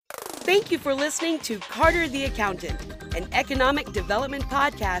Thank you for listening to Carter the Accountant, an economic development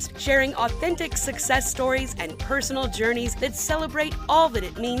podcast sharing authentic success stories and personal journeys that celebrate all that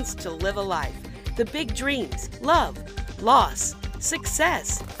it means to live a life. The big dreams, love, loss,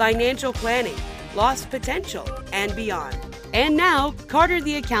 success, financial planning, lost potential, and beyond. And now, Carter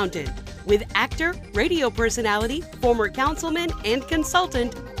the Accountant, with actor, radio personality, former councilman, and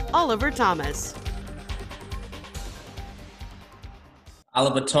consultant, Oliver Thomas.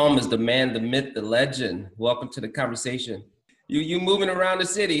 Oliver Thomas, the man, the myth, the legend. Welcome to the conversation. You moving around the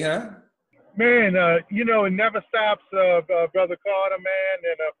city, huh? Man, it never stops, Brother Carter, man.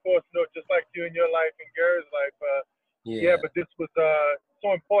 And of course, just like you in your life and Gary's life. Yeah, but this was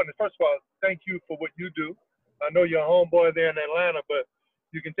so important. First of all, thank you for what you do. I know you're a homeboy there in Atlanta, but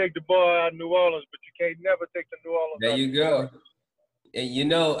you can take the ball out of New Orleans, but you can't never take the New Orleans There you go.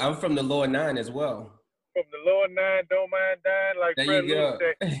 And I'm from the Lower Nine as well. From the Lower Nine, don't mind dying, like there Fred you go.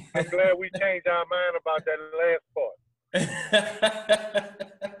 Lewis said. I'm glad we changed our mind about that last part.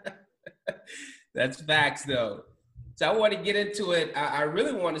 That's facts, though. So I want to get into it. I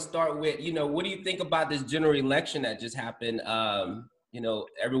really want to start with, what do you think about this general election that just happened?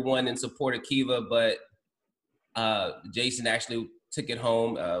 Everyone in support of Kiva, but Jason actually took it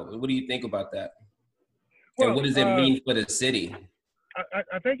home. What do you think about that? Well, and what does it mean for the city?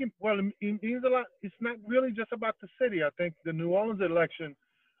 I think it means a lot. It's not really just about the city. I think the New Orleans election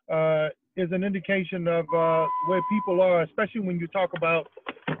is an indication of where people are, especially when you talk about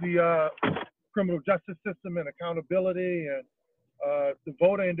the criminal justice system and accountability and the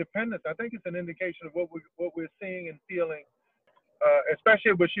voter independence. I think it's an indication of what we're seeing and feeling,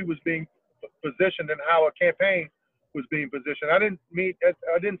 especially when she was being positioned and how a campaign was being positioned. I didn't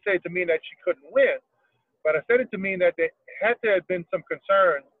say it to mean that she couldn't win, but I said it to mean that there had to have been some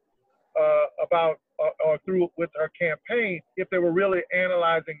concern about or through with her campaign if they were really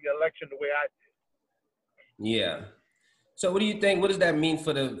analyzing the election the way I did. Yeah. So what do you think? What does that mean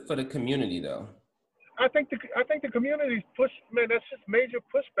for the community, though? I think the community's push. Man, that's just major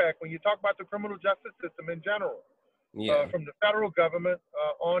pushback when you talk about the criminal justice system in general. Yeah. From the federal government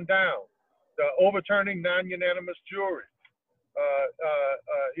on down, the overturning non-unanimous juries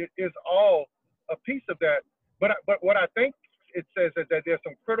it is all a piece of that. But what I think it says is that there's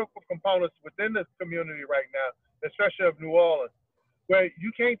some critical components within the community right now, especially of New Orleans, where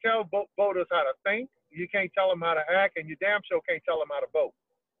you can't tell voters how to think, you can't tell them how to act, and you damn sure can't tell them how to vote.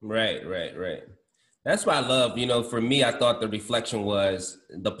 Right. That's what I love. For me, I thought the reflection was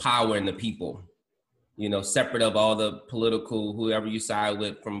the power in the people. Separate of all the political, whoever you side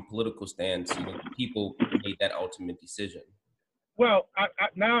with from a political stance, people made that ultimate decision. Well,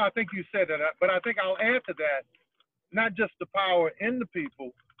 now I think you said that, but I think I'll add to that, not just the power in the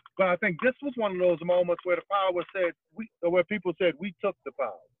people, but I think this was one of those moments where the power said, where people said, we took the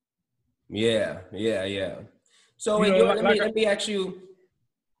power. Yeah. So let me ask you,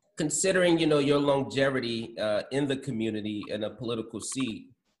 considering, your longevity in the community and a political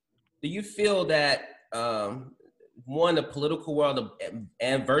seat, do you feel that, the political world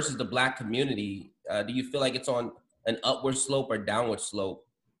and versus the Black community, do you feel like it's on an upward slope or downward slope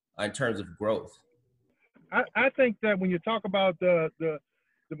in terms of growth? I think that when you talk about the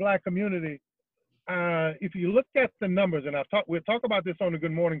Black community, if you look at the numbers, and we'll talk about this on the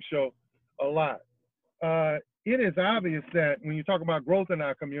Good Morning Show a lot, it is obvious that when you talk about growth in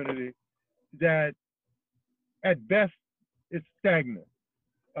our community, that at best it's stagnant.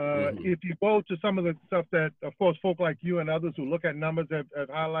 If you go to some of the stuff that, of course, folk like you and others who look at numbers have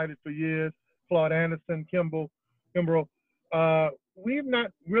highlighted for years, Claude Anderson, Kimball, we've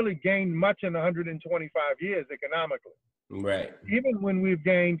not really gained much in 125 years economically. Right. Even when we've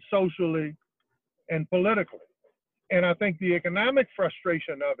gained socially and politically. And I think the economic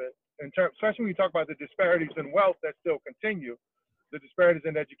frustration of it, especially when you talk about the disparities in wealth that still continue, the disparities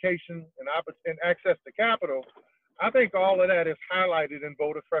in education and access to capital, I think all of that is highlighted in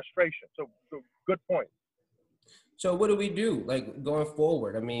voter frustration. So good point. So what do we do, like, going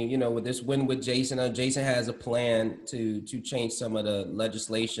forward? I mean, with this win with Jason, Jason has a plan to change some of the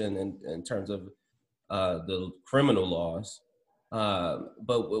legislation in terms of the criminal laws.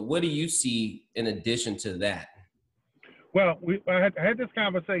 But what do you see in addition to that? Well, I had this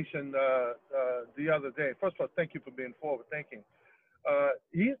conversation the other day. First of all, thank you for being forward thinking.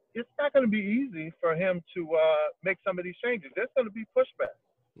 It's not going to be easy for him to make some of these changes. There's going to be pushback.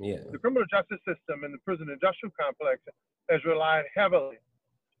 Yeah. The criminal justice system and the prison industrial complex has relied heavily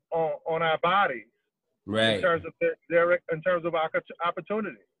on our bodies, right, in terms of our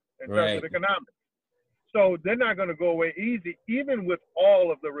opportunity, in terms of economics. So they're not going to go away easy, even with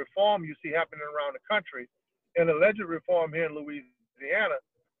all of the reform you see happening around the country and alleged reform here in Louisiana.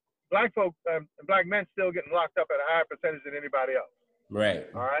 black folk, black men still getting locked up at a higher percentage than anybody else. Right.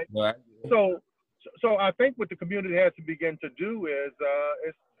 All right. Right. So I think what the community has to begin to do is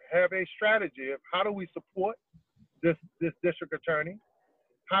have a strategy of how do we support this district attorney?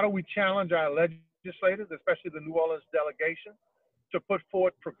 How do we challenge our legislators, especially the New Orleans delegation, to put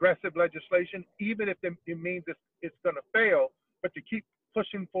forth progressive legislation, even if it means it's going to fail, but to keep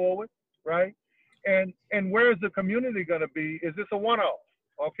pushing forward, right? And where is the community going to be? Is this a one-off?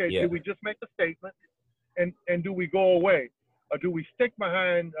 Okay, Yeah. do we just make a statement and do we go away? Or do we stick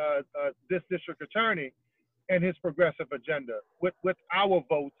behind this district attorney and his progressive agenda with our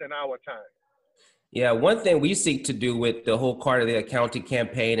votes and our time? Yeah, one thing we seek to do with the whole Carter the Accountant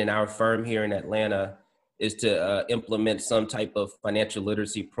campaign and our firm here in Atlanta is to implement some type of financial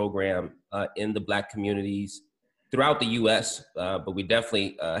literacy program in the Black communities throughout the U.S., but we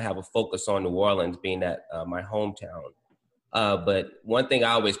definitely have a focus on New Orleans, being that my hometown. But one thing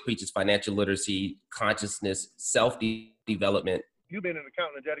I always preach is financial literacy, consciousness, self-development. You've been an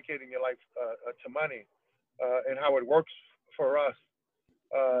accountant dedicating your life to money and how it works for us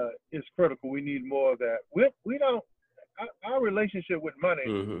is critical. We need more of that. We don't, our relationship with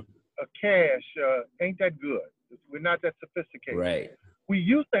money, cash, ain't that good. We're not that sophisticated. Right. We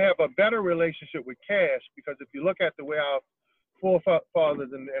used to have a better relationship with cash because if you look at the way our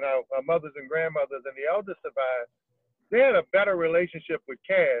forefathers and our mothers and grandmothers and the elders survived, they had a better relationship with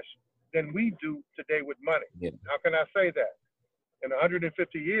cash than we do today with money. Yeah. How can I say that? In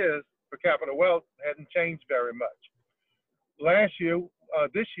 150 years, per capita wealth hadn't changed very much. Last year, I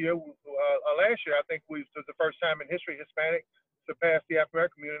think was the first time in history Hispanic surpassed the African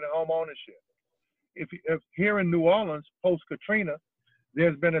American community in home ownership. If here in New Orleans, post-Katrina,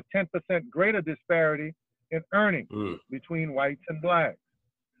 there's been a 10% greater disparity in earnings between whites and blacks.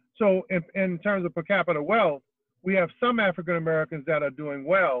 So in terms of per capita wealth, we have some African Americans that are doing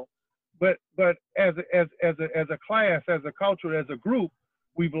well, but as a class, as a culture, as a group,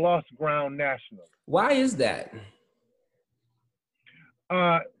 we've lost ground nationally. Why is that?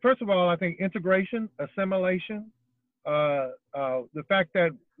 First of all, I think integration, assimilation, the fact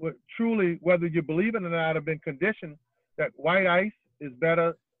that truly, whether you believe it or not, have been conditioned that white ice is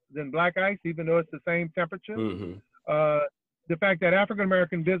better than black ice, even though it's the same temperature. The fact that African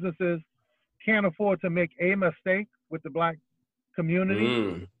American businesses can't afford to make a mistake with the black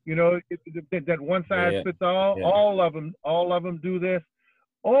community. You know, that one size fits all. Yeah. All of them do this,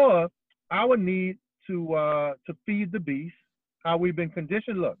 or our need to feed the beast. How we've been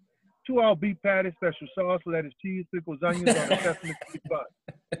conditioned. Look, 2-all beef patty, special sauce, lettuce, cheese, pickles, onions on a Sesame Street bun.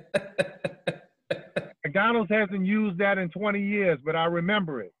 McDonald's hasn't used that in 20 years, but I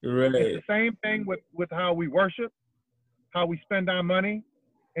remember it. Right. It's the same thing with how we worship, how we spend our money,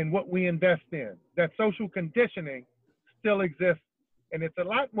 and what we invest in. That social conditioning still exists, and it's a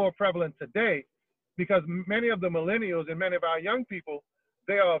lot more prevalent today because many of the millennials and many of our young people,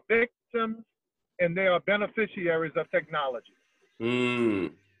 they are victims and they are beneficiaries of technology.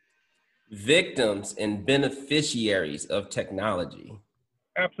 Victims and beneficiaries of technology.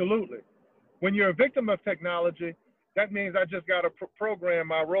 Absolutely. When you're a victim of technology, that means I just got to program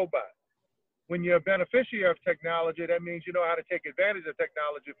my robot. When you're a beneficiary of technology, that means you know how to take advantage of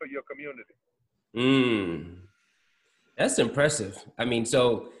technology for your community. That's impressive. I mean,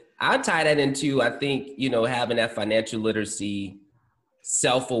 so I tie that into, I think, you know, having that financial literacy,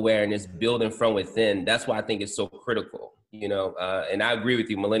 self-awareness, building from within. That's why I think it's so critical, you know, and I agree with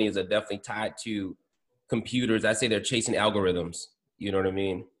you. Millennials are definitely tied to computers. I say they're chasing algorithms, you know what I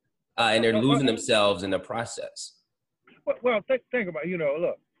mean? And they're losing themselves in the process. Well, think about it. You know,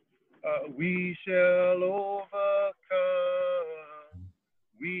 look, we shall overcome.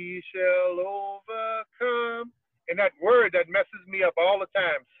 We shall overcome. And that word that messes me up all the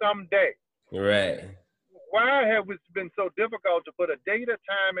time, someday. Right. Why have it been so difficult to put a date, a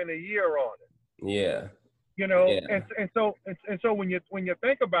time, and a year on it? Yeah. You know, yeah. And so when you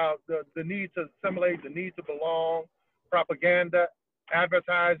think about the need to assimilate, the need to belong, propaganda,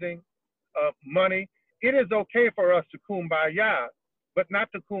 advertising, money, it is okay for us to kumbaya, but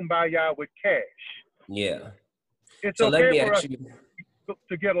not to kumbaya with cash. Yeah. It's so okay for us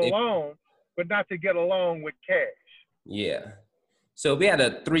to get along, but not to get along with cash. Yeah. So if we had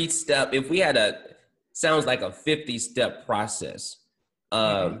a 3-step, if we had sounds like a 50-step process,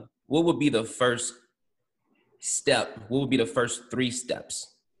 what would be the first step? What would be the first 3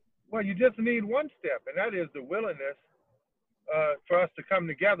 steps? Well, you just need one step, and that is the willingness for us to come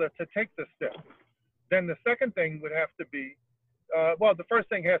together to take the step. Then the second thing would have to be, the first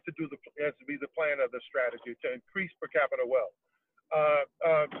thing has to be the plan of the strategy to increase per capita wealth.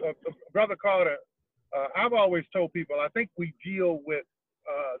 Brother Carter, I've always told people, I think we deal with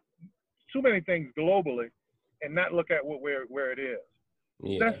too many things globally and not look at where it is.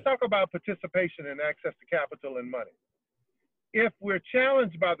 Yeah. Let's talk about participation and access to capital and money. If we're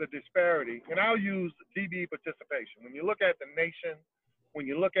challenged by the disparity, and I'll use DB participation, when you look at the nation, when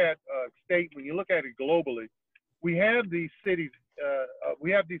you look at state, when you look at it globally, we have these cities,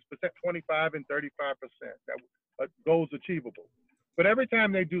 we have these 25 and 35% that goals achievable. But every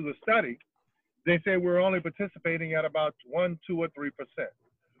time they do the study, they say we're only participating at about 1, 2, or 3%.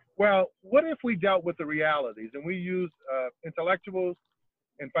 Well, what if we dealt with the realities and we use intellectuals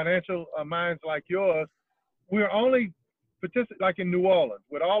and financial minds like yours? We're only like in New Orleans,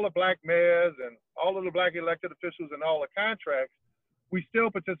 with all the black mayors and all of the black elected officials and all the contracts, we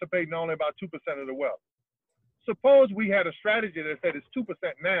still participate in only about 2% of the wealth. Suppose we had a strategy that said it's 2%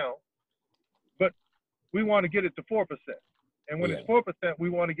 now, but we want to get it to 4%. And when it's 4%,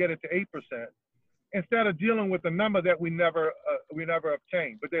 we want to get it to 8%, instead of dealing with the number that we never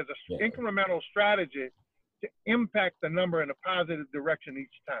obtained. But there's an incremental strategy to impact the number in a positive direction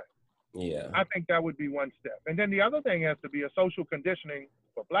each time. Yeah. I think that would be one step. And then the other thing has to be a social conditioning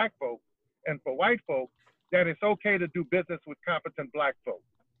for black folk and for white folk that it's okay to do business with competent black folk.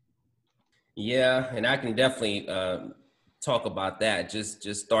 Yeah, and I can definitely talk about that.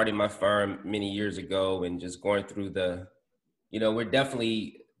 Just starting my firm many years ago and just going through we're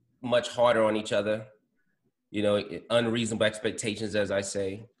definitely much harder on each other, unreasonable expectations, as I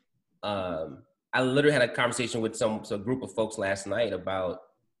say. I literally had a conversation with some group of folks last night about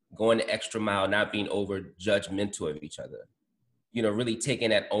going the extra mile, not being over judgmental of each other, really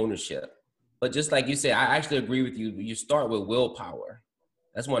taking that ownership. But just like you said, I actually agree with you. You start with willpower.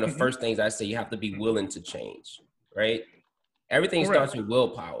 That's one of the first things I say. You have to be willing to change, right? Everything starts with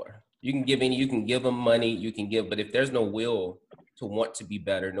willpower. You can give them money, but if there's no will to want to be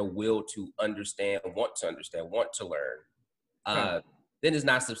better, no will to understand, want to learn, then it's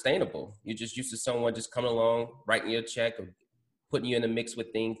not sustainable. You're just used to someone just coming along, writing you a check, or putting you in the mix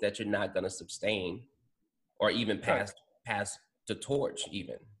with things that you're not going to sustain or even pass the torch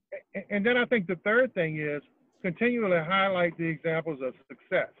even. And then I think the third thing is continually highlight the examples of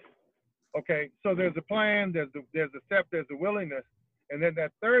success. Okay, so there's a plan, there's a step, there's a willingness, and then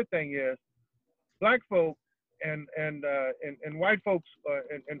that third thing is black folk and white folks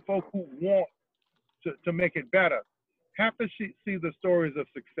and folk who want to make it better have to see the stories of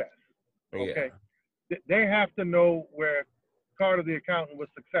success. Okay, they have to know where Carter the accountant was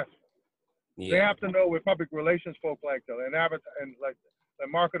successful. They have to know where public relations folk like that and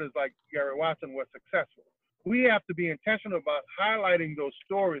marketers like Gary Watson were successful. We have to be intentional about highlighting those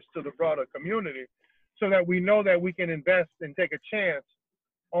stories to the broader community so that we know that we can invest and take a chance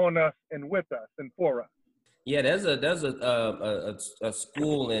on us and with us and for us. Yeah, there's a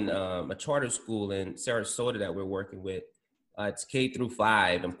school a charter school in Sarasota that we're working with. It's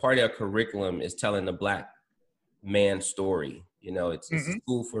K-5, and part of their curriculum is telling the black man story. It's a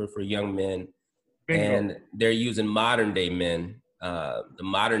school for young men. Bingo. And they're using modern day men, the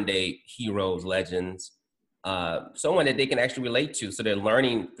modern day heroes, legends, someone that they can actually relate to. So they're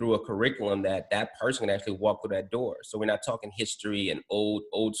learning through a curriculum that person can actually walk through that door. So we're not talking history and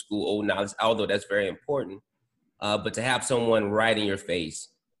old school, old knowledge, although that's very important. But to have someone right in your face,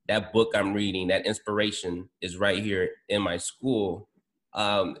 that book I'm reading, that inspiration is right here in my school.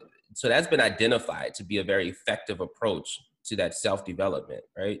 So that's been identified to be a very effective approach to that self-development,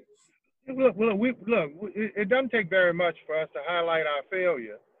 right? Look, it doesn't take very much for us to highlight our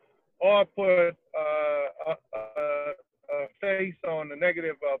failure or put a face on a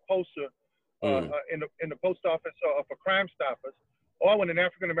negative poster in the post office for Crime Stoppers, or when an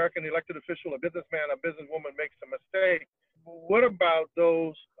African-American elected official, a businessman, or businesswoman makes a mistake. What about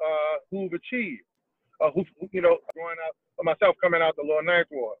those who've achieved? Growing up, myself coming out the Lower Ninth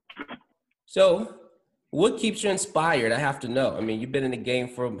Ward. So what keeps you inspired? I have to know. I mean, you've been in the game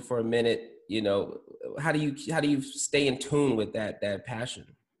for a minute. How do you stay in tune with that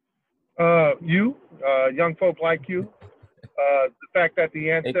passion? Young folk like you, the fact that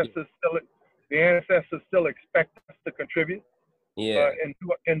the ancestors still expect us to contribute,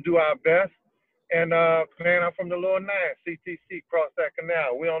 and do our best. And man, I'm from the Lower Nine, CTC, cross that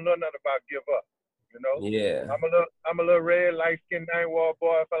canal. We don't know nothing about give up, Yeah. I'm a little red, light-skinned nine-wall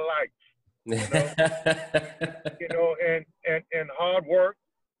boy for life. And hard work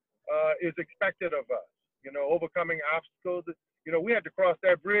is expected of us. Overcoming obstacles. We had to cross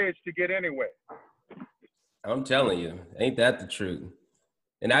that bridge to get anywhere. I'm telling you, ain't that the truth?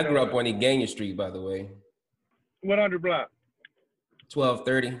 And I grew up on Egania Street, by the way. 100 block?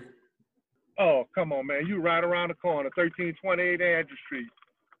 1230. Oh, come on, man. You right around the corner, 1328 Andrew Street.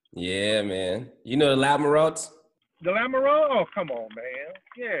 Yeah, man. You know the Latmorots? The Lamoureux? Oh, come on, man.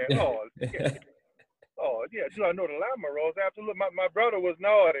 Yeah. Oh, yeah. Oh, yeah. Do I know the Lamoureux? Absolutely. My brother was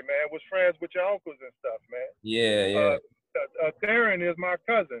naughty, man. Was friends with your uncles and stuff, man. Yeah, yeah. Theron is my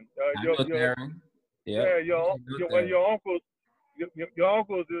cousin. I know Darren. Yeah, your uncles. Your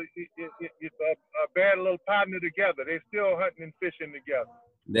uncles is a bad little partner together. They still hunting and fishing together.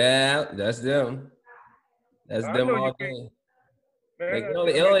 Yeah, that's them. That's I them know all you can't, day. man.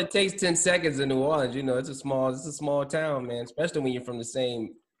 Like it only takes 10 seconds in New Orleans. You know, it's a small town, man. Especially when you're from the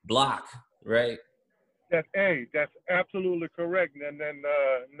same block, right? That's absolutely correct. And then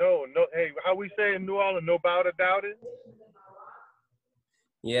no, hey, how we say in New Orleans, no bout or doubt it.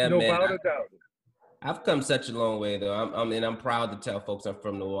 Yeah, No man. bout or doubt it. I've come such a long way though. I'm proud to tell folks I'm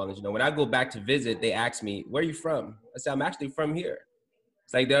from New Orleans. You know, when I go back to visit, they ask me, "Where are you from?" I say, "I'm actually from here."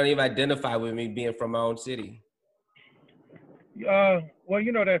 It's like they don't even identify with me being from my own city. Well,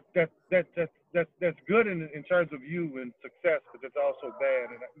 you know that's good in terms of you and success, but it's also bad.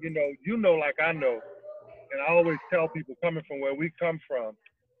 And you know, like I know, and I always tell people coming from where we come from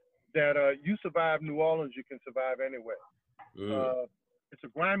that you survive New Orleans, you can survive anywhere. It's a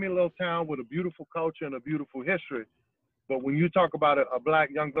grimy little town with a beautiful culture and a beautiful history. But when you talk about a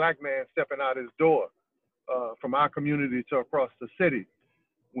young black man stepping out his door from our community to across the city,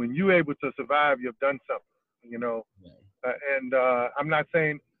 when you're able to survive, you've done something, you know. And I'm not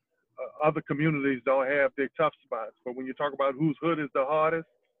saying other communities don't have their tough spots, but when you talk about whose hood is the hardest,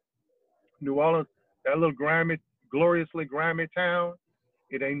 New Orleans, that little grimy, gloriously grimy town,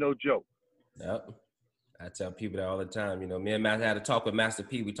 it ain't no joke. Yep. I tell people that all the time. You know, me and Matt had a talk with Master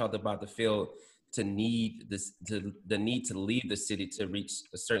P. We talked about the need to leave the city to reach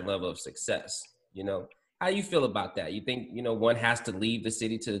a certain level of success. You know, how do you feel about that? You think, you know, one has to leave the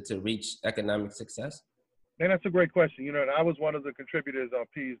city to reach economic success? Man, that's a great question. You know, and I was one of the contributors on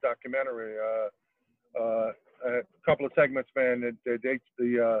P's documentary. A couple of segments, man, that dates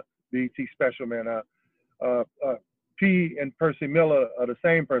the BET special, man. P and Percy Miller are the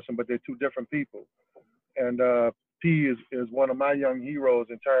same person, but they're two different people. And P is one of my young heroes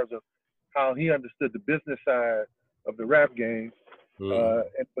in terms of how he understood the business side of the rap game and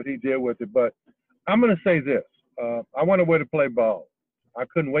what he did with it. But I'm going to say this. I went away to play ball. I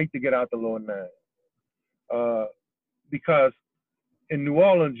couldn't wait to get out the lower nine. Because in New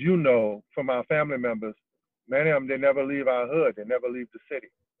Orleans, you know, from our family members, many of them, they never leave our hood. They never leave the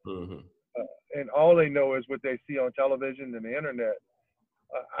city. And all they know is what they see on television and the internet.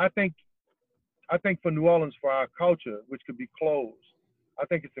 I think for New Orleans, for our culture, which could be closed, I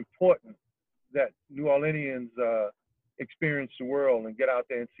think it's important that New Orleanians experience the world and get out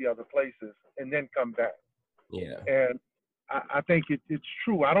there and see other places and then come back. Yeah. And I think it's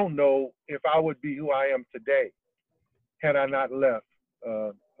true. I don't know if I would be who I am today had I not left,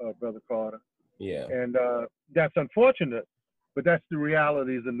 Brother Carter. Yeah. And that's unfortunate, but that's the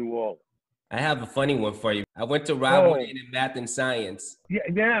realities of New Orleans. I have a funny one for you. I went to Rob Wayne in math and science.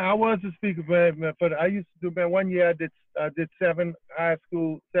 Yeah, I was a speaker, man. But I used to do, man. 1 year I did 7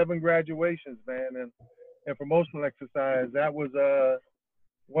 graduations, man, and promotional exercise. That was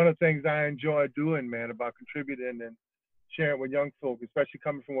one of the things I enjoyed doing, man, about contributing and sharing with young folk, especially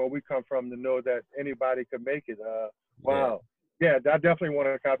coming from where we come from, to know that anybody could make it. Wow. Yeah, I definitely want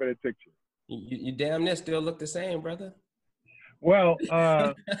to copy that picture. You damn near still look the same, brother. Well,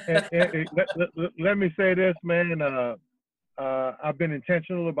 let me say this, man. I've been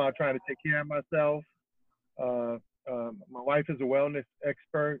intentional about trying to take care of myself. My wife is a wellness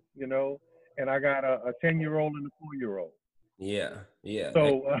expert, you know, and I got a 10-year-old and a 4-year-old. Yeah.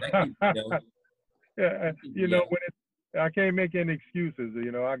 So, you know, I can't make any excuses.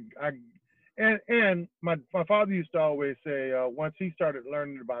 You know, and my father used to always say, once he started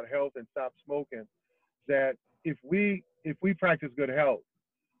learning about health and stopped smoking, that if we practice good health,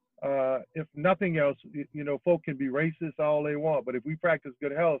 if nothing else, you know, folk can be racist all they want, but if we practice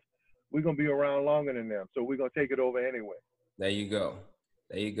good health, we're going to be around longer than them. So we're going to take it over anyway. There you go.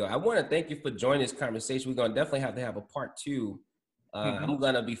 I want to thank you for joining this conversation. We're going to definitely have to have a part 2. I'm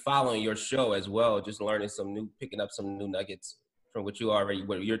going to be following your show as well, just picking up some new nuggets from what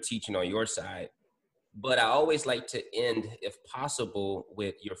you're teaching on your side. But I always like to end, if possible,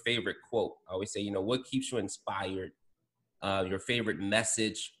 with your favorite quote. I always say, you know, what keeps you inspired? Your favorite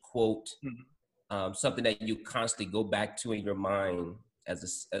message, quote, something that you constantly go back to in your mind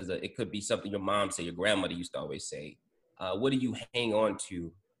it could be something your mom said, your grandmother used to always say. What do you hang on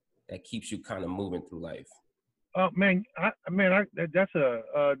to that keeps you kind of moving through life? Man, there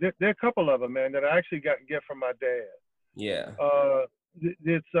are a couple of them, man, that I actually get from my dad. Yeah.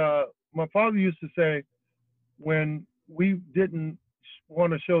 My father used to say, when we didn't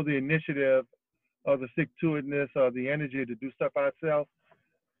want to show the initiative or the stick-to-itness or the energy to do stuff ourselves,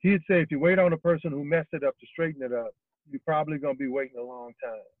 he'd say if you wait on a person who messed it up to straighten it up, you're probably going to be waiting a long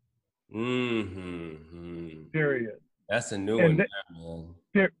time. Mm-hmm. Period. That's a new and one,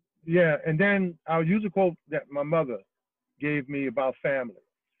 man. Yeah, and then I'll use a quote that my mother gave me about family.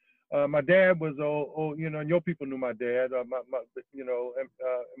 My dad was old, and your people knew my dad, and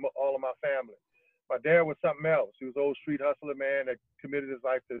all of my family. My dad was something else. He was an old street hustler man that committed his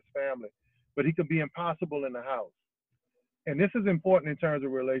life to his family, but he could be impossible in the house. And this is important in terms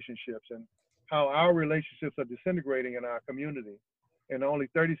of relationships and how our relationships are disintegrating in our community. And only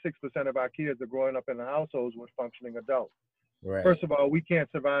 36% of our kids are growing up in the households with functioning adults. Right. First of all, we can't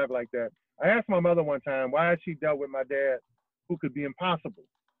survive like that. I asked my mother one time why she dealt with my dad, who could be impossible.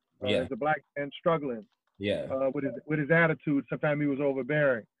 As a black man struggling with his attitude. Sometimes he was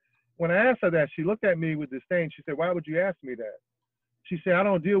overbearing. When I asked her that, she looked at me with disdain. She said, "Why would you ask me that?" She said, "I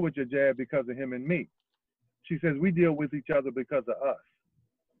don't deal with your dad because of him and me." She says, "We deal with each other because of us."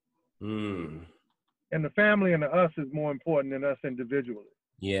 Mm. And the family and the us is more important than us individually.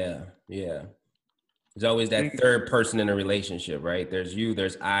 Yeah. There's always that third person in a relationship, right? There's you,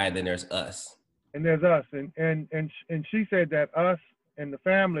 there's I, then there's us. And there's us. And she said that us and the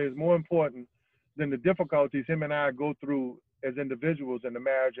family is more important than the difficulties him and I go through as individuals in the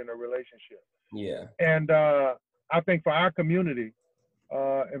marriage and a relationship. Yeah. And I think for our community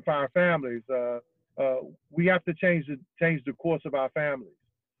and for our families, we have to change the course of our families.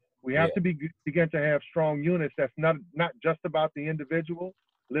 We have to begin to have strong units that's not just about the individual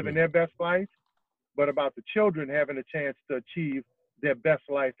living their best life, but about the children having a chance to achieve their best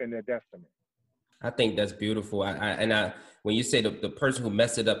life and their destiny. I think that's beautiful. When you say the person who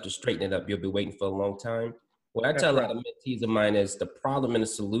messed it up to straighten it up, you'll be waiting for a long time. What I tell a lot of mentees of mine is the problem and the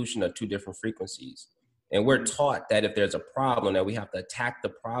solution are two different frequencies. And we're taught that if there's a problem, that we have to attack the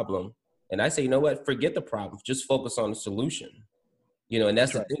problem. And I say, you know what? Forget the problem. Just focus on the solution. And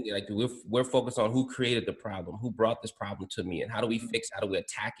that's the thing. Like we're focused on who created the problem, who brought this problem to me, and how do we fix, how do we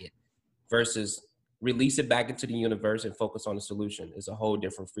attack it, versus release it back into the universe and focus on the solution. It's a whole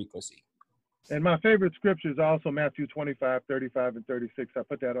different frequency. And my favorite scripture is also Matthew 25, 35, and 36. I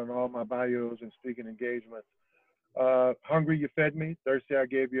put that on all my bios and speaking engagements. Hungry, you fed me. Thirsty, I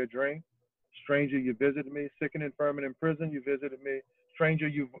gave you a drink. Stranger, you visited me. Sick and infirm and in prison, you visited me. Stranger,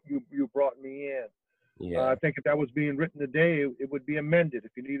 you brought me in. Yeah. I think if that was being written today, it would be amended.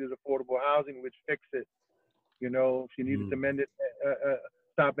 If you needed affordable housing, we'd fix it. If you needed to amend it,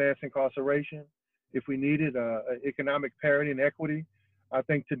 stop mass incarceration. If we needed economic parity and equity, I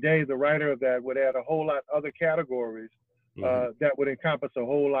think today the writer of that would add a whole lot other categories that would encompass a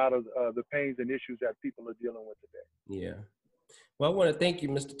whole lot of the pains and issues that people are dealing with today. Yeah. Well, I want to thank you,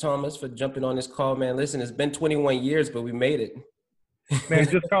 Mr. Thomas, for jumping on this call, man. Listen, it's been 21 years, but we made it. Man,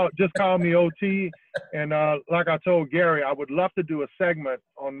 just call me OT. And like I told Gary, I would love to do a segment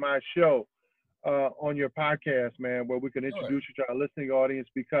on my show, on your podcast, man, where we can introduce you to our listening audience.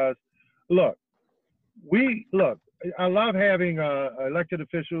 Because, look, I love having elected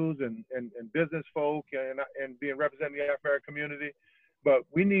officials and business folk and being representing the African community, but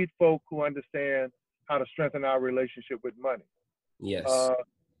we need folk who understand how to strengthen our relationship with money. Yes.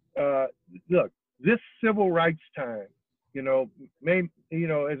 Look, this civil rights time,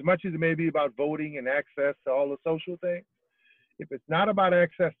 as much as it may be about voting and access to all the social things, if it's not about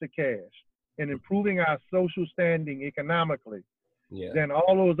access to cash and improving our social standing economically, then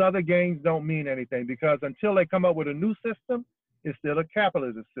all those other gains don't mean anything, because until they come up with a new system, it's still a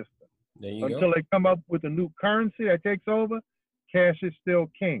capitalist system. Until they come up with a new currency that takes over, cash is still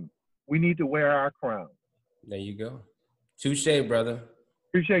king. We need to wear our crown. There you go. Touche, brother.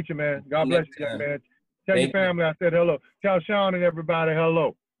 Appreciate you, man. God bless you, man. Tell your family I said hello. Tell Sean and everybody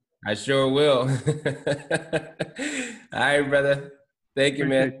hello. I sure will. All right, brother. Thank you,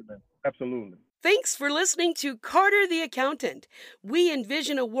 man. You, man. Absolutely. Thanks for listening to Carter the Accountant. We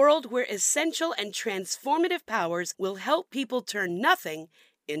envision a world where essential and transformative powers will help people turn nothing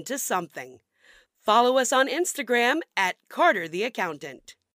into something. Follow us on Instagram at Carter the Accountant.